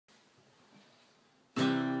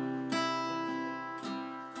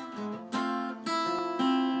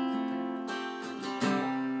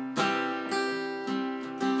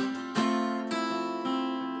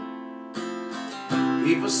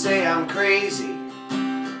People say I'm crazy,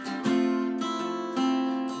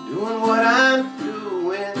 doing what I'm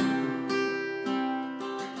doing.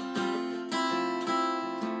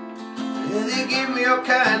 And they give me all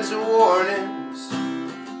kinds of warnings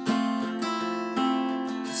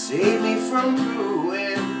to save me from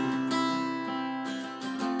ruin.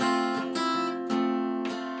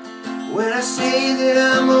 When I say that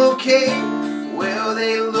I'm okay, well,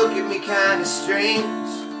 they look at me kinda strange.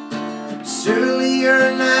 Surely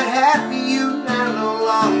you're not happy, you now no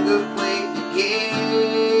longer play the game.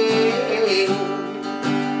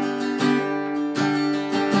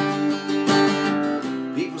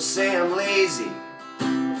 People say I'm lazy,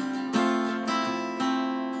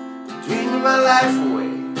 dreaming my life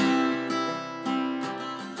away.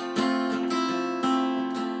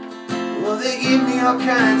 Well, they give me all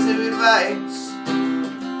kinds of advice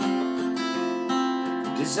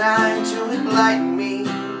designed to enlighten me.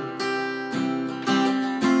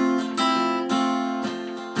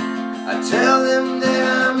 I tell them that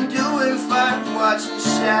I'm doing fine, watching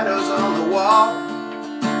shadows on the wall.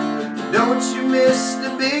 Don't you miss the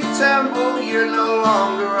big tumble, you're no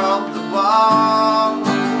longer on the ball.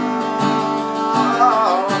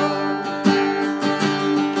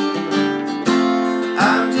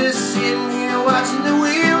 I'm just sitting here watching the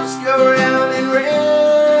wheels go round and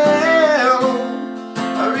round.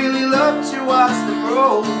 I really love to watch them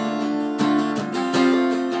roll.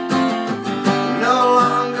 No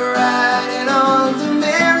longer riding on the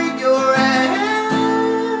merry-go-round.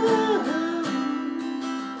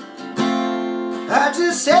 I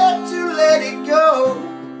just had to let it go.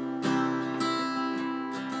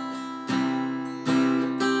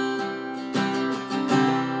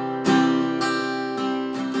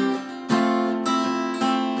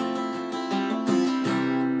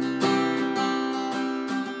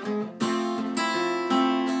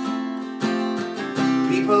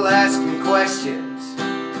 People asking questions,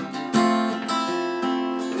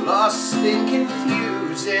 lost in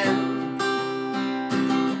confusion.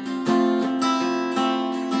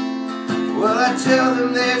 Well, I tell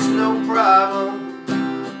them there's no problem,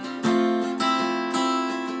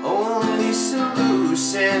 only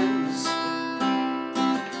solutions.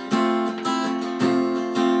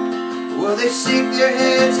 Well, they shake their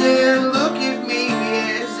heads and look at me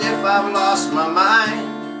as if I've lost my mind.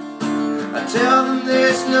 I tell them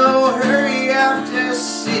there's no hurry, I'm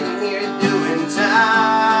just sitting here doing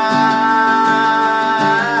time.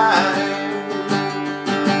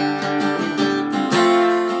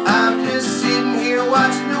 I'm just sitting here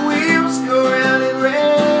watching the wheels go round and round.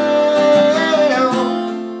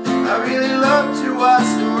 I really love to watch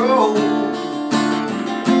them roll.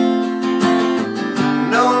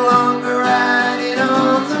 No longer riding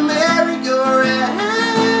on the merry-go-round.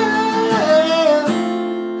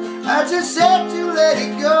 I just had to let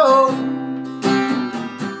it go.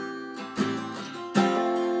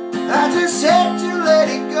 I just had to let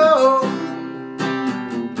it go.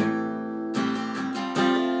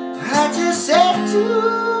 I just had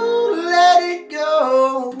to